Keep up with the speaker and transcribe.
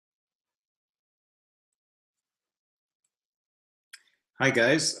Hi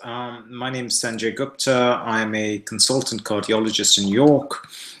guys, my name is Sanjay Gupta. I'm a consultant cardiologist in York,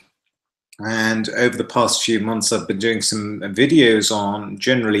 and over the past few months I've been doing some videos on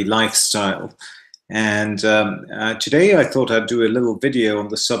generally lifestyle. And today I thought I'd do a little video on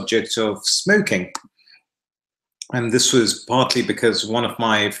the subject of smoking. And this was partly because one of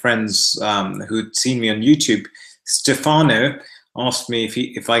my friends who'd seen me on YouTube, Stefano, asked me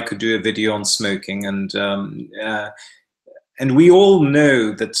if I could do a video on smoking. And we all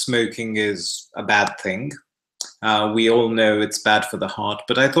know that smoking is a bad thing. We all know it's bad for the heart,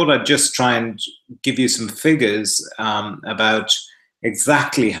 but I thought I'd just try and give you some figures about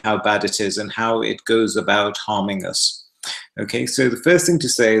exactly how bad it is and how it goes about harming us. Okay, so the first thing to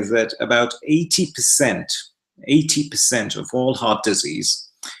say is that about 80% of all heart disease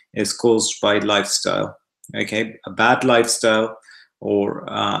is caused by lifestyle. Okay, a bad lifestyle or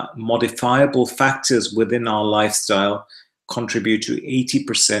modifiable factors within our lifestyle contribute to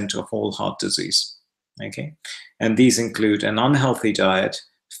 80% of all heart disease. Okay, and these include an unhealthy diet,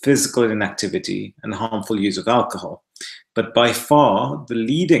 physical inactivity, and harmful use of alcohol. But by far, the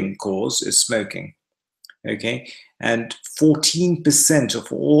leading cause is smoking. Okay, and 14% of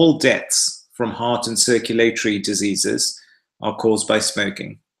all deaths from heart and circulatory diseases are caused by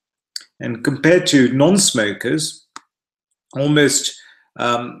smoking. And compared to non-smokers, almost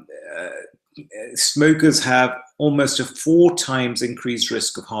smokers have almost a 4 times increased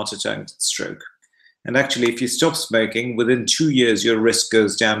risk of heart attack and stroke. And actually, if you stop smoking, within 2 years, your risk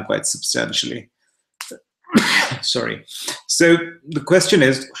goes down quite substantially. Sorry. So the question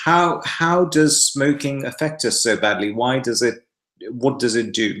is, how does smoking affect us so badly? What does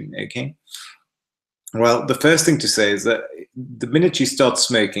it do? Okay. Well, the first thing to say is that the minute you start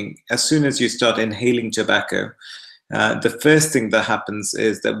smoking, as soon as you start inhaling tobacco, the first thing that happens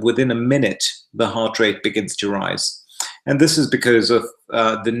is that within a minute, the heart rate begins to rise. And this is because of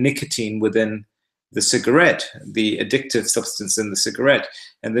the nicotine within the cigarette, the addictive substance in the cigarette.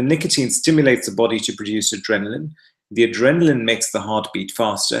 And the nicotine stimulates the body to produce adrenaline. The adrenaline makes the heart beat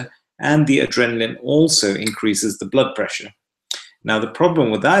faster, and the adrenaline also increases the blood pressure. Now, the problem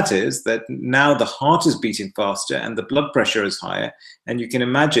with that is that now the heart is beating faster and the blood pressure is higher. And you can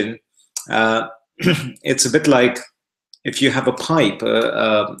imagine it's a bit like if you have a pipe,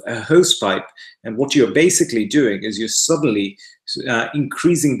 a hose pipe, and what you're basically doing is you're suddenly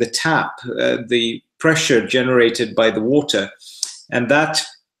increasing the tap, the pressure generated by the water, and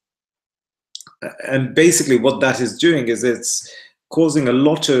basically what that is doing is it's causing a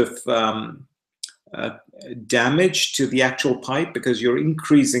lot of damage to the actual pipe because you're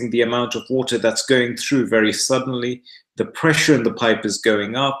increasing the amount of water that's going through very suddenly. The pressure in the pipe is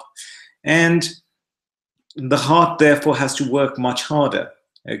going up, and the heart therefore has to work much harder,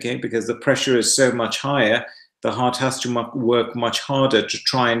 okay, because the pressure is so much higher. The heart has to work much harder to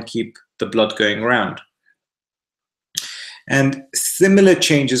try and keep the blood going around. And similar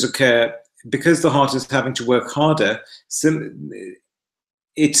changes occur because the heart is having to work harder.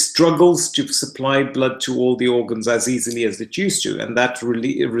 It struggles to supply blood to all the organs as easily as it used to, and that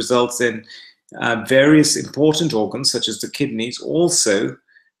really results in various important organs such as the kidneys also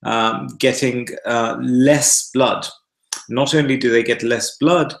getting less blood. Not only do they get less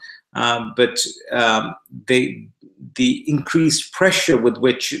blood, but the increased pressure with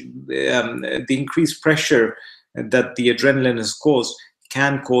which the increased pressure that the adrenaline has caused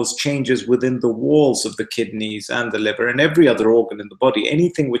can cause changes within the walls of the kidneys and the liver and every other organ in the body.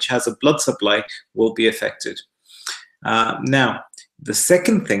 Anything which has a blood supply will be affected. Now, the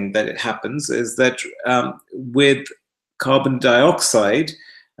second thing that happens is that with carbon dioxide,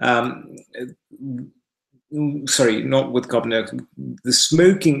 sorry, not with carbon dioxide, the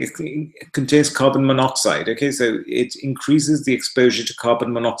smoking contains carbon monoxide, okay? So it increases the exposure to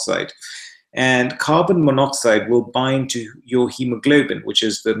carbon monoxide. And carbon monoxide will bind to your hemoglobin, which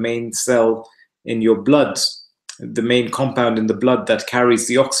is the main cell in your blood, the main compound in the blood that carries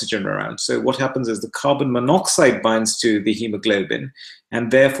the oxygen around. So what happens is the carbon monoxide binds to the hemoglobin,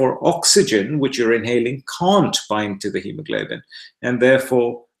 and therefore oxygen, which you're inhaling, can't bind to the hemoglobin. And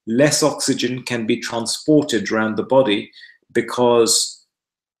therefore less oxygen can be transported around the body because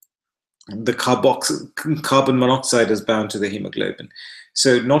the carbon monoxide is bound to the hemoglobin.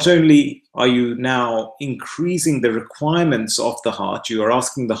 So not only are you now increasing the requirements of the heart, you are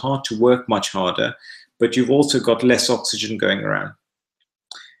asking the heart to work much harder, but you've also got less oxygen going around.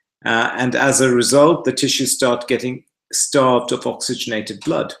 And as a result, the tissues start getting starved of oxygenated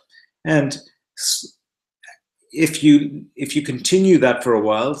blood. And if you continue that for a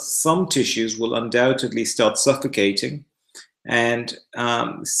while, some tissues will undoubtedly start suffocating, and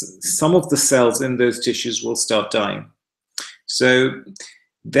some of the cells in those tissues will start dying. So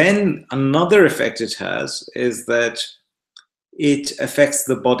then another effect it has is that it affects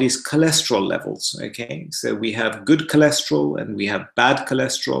the body's cholesterol levels. Okay, so we have good cholesterol and we have bad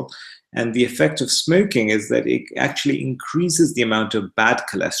cholesterol. And the effect of smoking is that it actually increases the amount of bad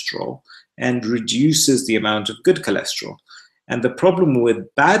cholesterol and reduces the amount of good cholesterol. And the problem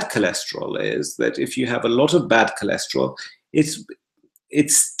with bad cholesterol is that if you have a lot of bad cholesterol, it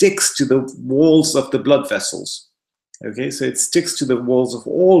sticks to the walls of the blood vessels. Okay, so it sticks to the walls of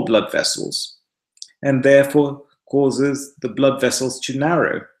all blood vessels and therefore causes the blood vessels to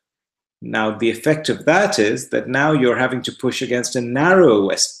narrow. Now, the effect of that is that now you're having to push against a narrow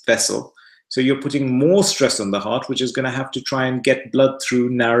vessel. So you're putting more stress on the heart, which is going to have to try and get blood through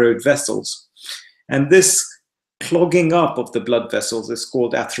narrowed vessels. And this clogging up of the blood vessels is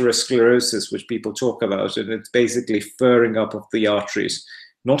called atherosclerosis, which people talk about. And it's basically furring up of the arteries,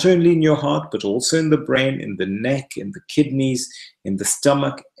 not only in your heart, but also in the brain, in the neck, in the kidneys, in the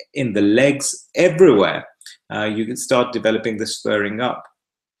stomach, in the legs, everywhere. You can start developing this furring up.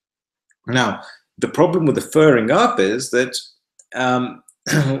 Now, the problem with the furring up is that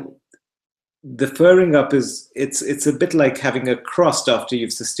the furring up it's a bit like having a crust after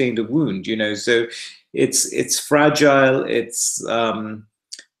you've sustained a wound, so it's fragile, it's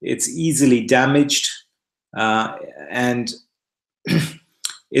easily damaged, and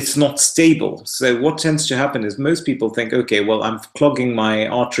it's not stable. So what tends to happen is most people think, okay, well, I'm clogging my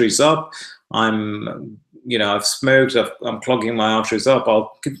arteries up, I've smoked, I'm clogging my arteries up,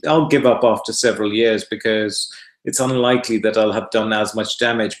 I'll give up after several years because it's unlikely that I'll have done as much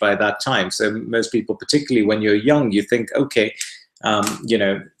damage by that time. So most people, particularly when you're young, you think, okay, I'm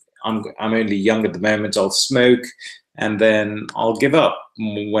only young at the moment, I'll smoke and then I'll give up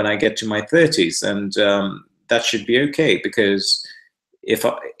when I get to my 30s. And that should be okay because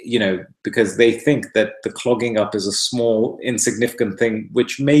because they think that the clogging up is a small, insignificant thing,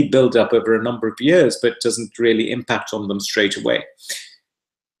 which may build up over a number of years, but doesn't really impact on them straight away.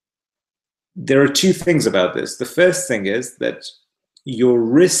 There are two things about this. The first thing is that your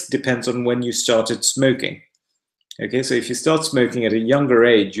risk depends on when you started smoking. Okay, so if you start smoking at a younger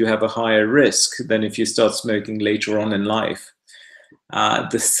age, you have a higher risk than if you start smoking later on in life.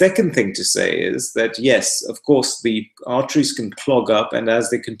 The second thing to say is that, yes, of course, the arteries can clog up, and as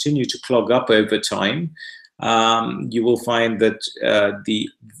they continue to clog up over time, you will find that the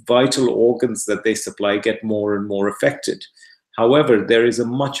vital organs that they supply get more and more affected. However, there is a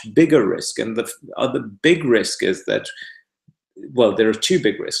much bigger risk, and the other big risk is that, well, there are two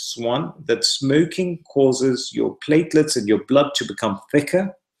big risks. One, that smoking causes your platelets in your blood to become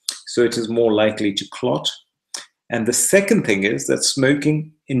thicker, so it is more likely to clot. And the second thing is that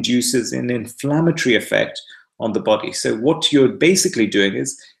smoking induces an inflammatory effect on the body. So what you're basically doing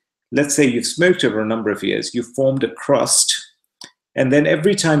is, let's say you've smoked over a number of years, you've formed a crust, and then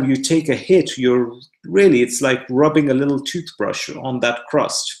every time you take a hit, it's like rubbing a little toothbrush on that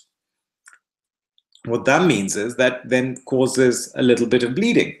crust. What that means is that then causes a little bit of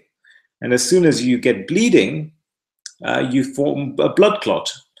bleeding. And as soon as you get bleeding, you form a blood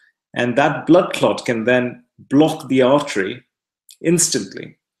clot. And that blood clot can then block the artery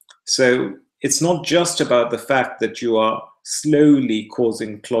instantly. So it's not just about the fact that you are slowly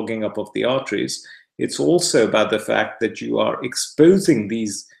causing clogging up of the arteries. It's also about the fact that you are exposing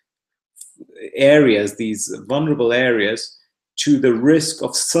these areas, these vulnerable areas, to the risk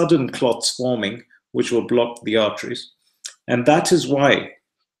of sudden clots forming, which will block the arteries. And that is why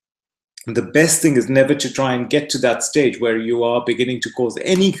the best thing is never to try and get to that stage where you are beginning to cause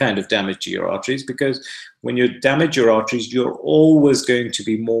any kind of damage to your arteries, because when you damage your arteries, you're always going to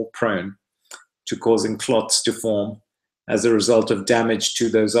be more prone to causing clots to form as a result of damage to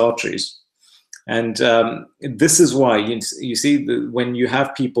those arteries. And this is why you see when you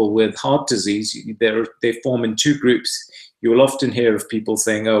have people with heart disease, they form in two groups. You will often hear of people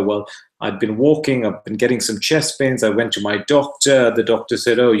saying, oh, well, I've been walking, I've been getting some chest pains, I went to my doctor, the doctor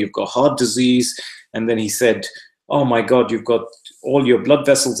said, oh, you've got heart disease. And then he said, oh my God, you've got all your blood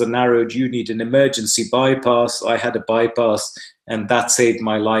vessels are narrowed, you need an emergency bypass. I had a bypass and that saved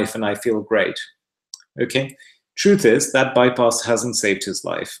my life and I feel great. Okay, truth is that bypass hasn't saved his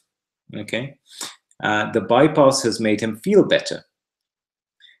life. Okay, the bypass has made him feel better.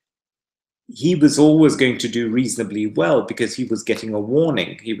 He was always going to do reasonably well because he was getting a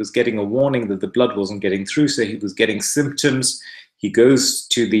warning. He was getting a warning that the blood wasn't getting through, so he was getting symptoms. He goes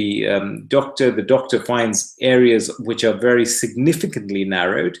to the doctor. The doctor finds areas which are very significantly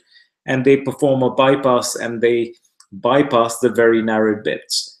narrowed, and they perform a bypass, and they bypass the very narrowed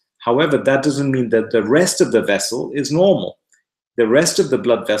bits. However, that doesn't mean that the rest of the vessel is normal. The rest of the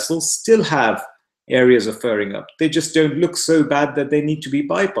blood vessels still have areas of furring up. They just don't look so bad that they need to be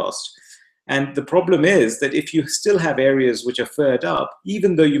bypassed. And the problem is that if you still have areas which are furred up,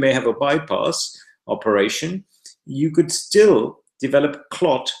 even though you may have a bypass operation, you could still develop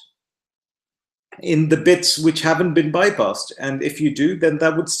clot in the bits which haven't been bypassed. And if you do, then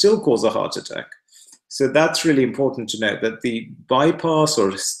that would still cause a heart attack. So that's really important to note, that the bypass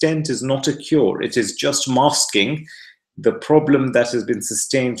or stent is not a cure. It is just masking the problem that has been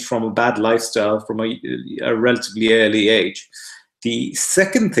sustained from a bad lifestyle from a relatively early age. The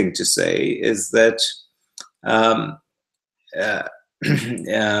second thing to say is that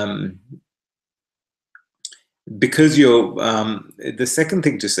because the second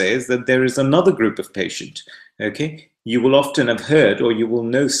thing to say is that there is another group of patient. Okay, you will often have heard, or you will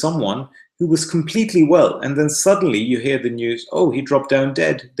know someone who was completely well, and then suddenly you hear the news, oh, he dropped down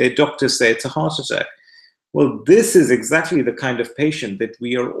dead. Their doctors say it's a heart attack. Well, this is exactly the kind of patient that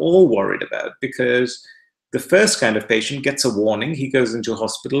we are all worried about, because the first kind of patient gets a warning, he goes into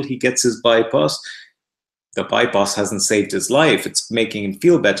hospital, he gets his bypass. The bypass hasn't saved his life, it's making him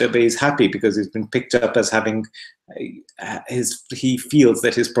feel better, but he's happy because he's been picked up as having he feels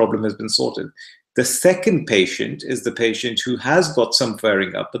that his problem has been sorted. The second patient is the patient who has got some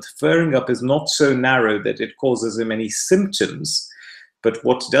furring up, but the furring up is not so narrow that it causes him any symptoms. But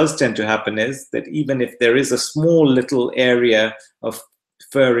what does tend to happen is that even if there is a small little area of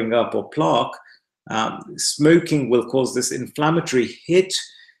furring up or plaque, smoking will cause this inflammatory hit.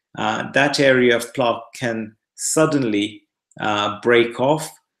 That area of plaque can suddenly break off,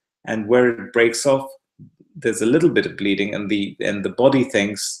 and where it breaks off, there's a little bit of bleeding, and the body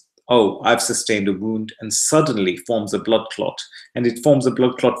thinks, oh, I've sustained a wound, and suddenly forms a blood clot. And it forms a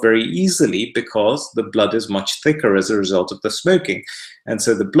blood clot very easily because the blood is much thicker as a result of the smoking. And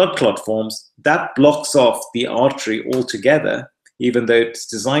so the blood clot forms, that blocks off the artery altogether, even though it's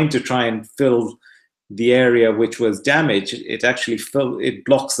designed to try and fill the area which was damaged. It actually it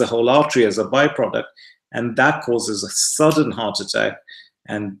blocks the whole artery as a byproduct, and that causes a sudden heart attack.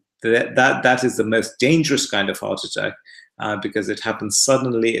 And that is the most dangerous kind of heart attack, because it happens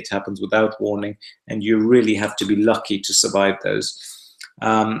suddenly, it happens without warning, and you really have to be lucky to survive those.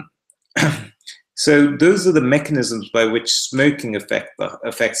 So those are the mechanisms by which smoking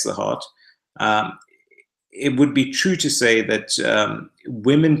affects the heart. It would be true to say that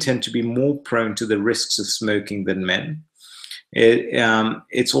women tend to be more prone to the risks of smoking than men.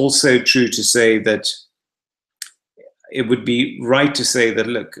 It's also true to say that it would be right to say that,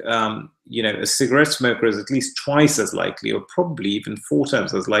 look, a cigarette smoker is at least twice as likely, or probably even 4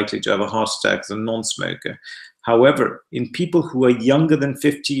 times as likely, to have a heart attack as a non-smoker. However, in people who are younger than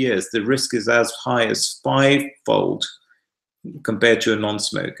 50 years, the risk is as high as 5-fold compared to a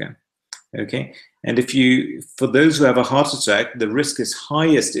non-smoker. Okay, and for those who have a heart attack, the risk is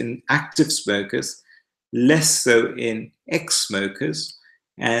highest in active smokers, less so in ex-smokers,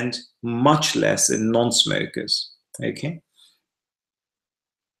 and much less in non-smokers. Okay,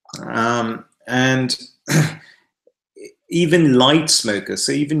 and even light smokers,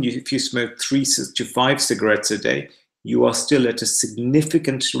 so even if you smoke 3 to 5 cigarettes a day, you are still at a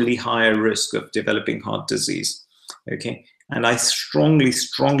significantly higher risk of developing heart disease. Okay, and I strongly,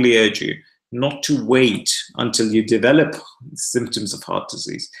 strongly urge you not to wait until you develop symptoms of heart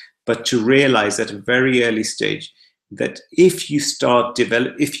disease, but to realize at a very early stage that if you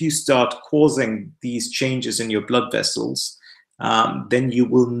start causing these changes in your blood vessels, then you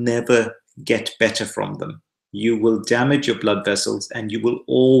will never get better from them. You will damage your blood vessels, and you will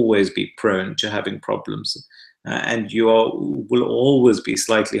always be prone to having problems. And you will always be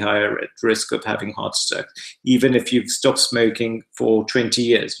slightly higher at risk of having heart attacks. Even if you've stopped smoking for 20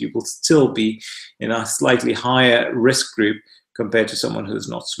 years, you will still be in a slightly higher risk group compared to someone who's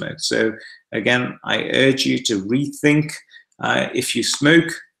not smoked. So again, I urge you to rethink if you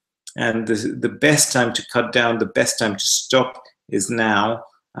smoke, and the best time to cut down, the best time to stop is now,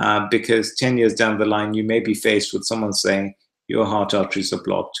 because 10 years down the line, you may be faced with someone saying your heart arteries are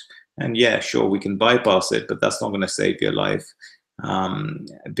blocked. And yeah, sure, we can bypass it, but that's not going to save your life,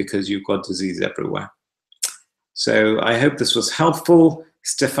 because you've got disease everywhere. So I hope this was helpful.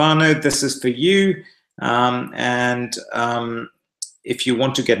 Stefano, this is for you. If you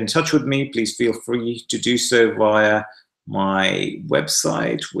want to get in touch with me, please feel free to do so via my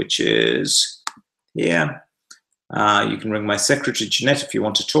website, which is here. You can ring my secretary, Jeanette, if you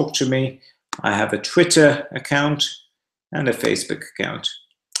want to talk to me. I have a Twitter account and a Facebook account.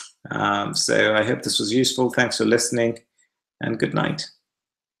 So I hope this was useful. Thanks for listening, and good night.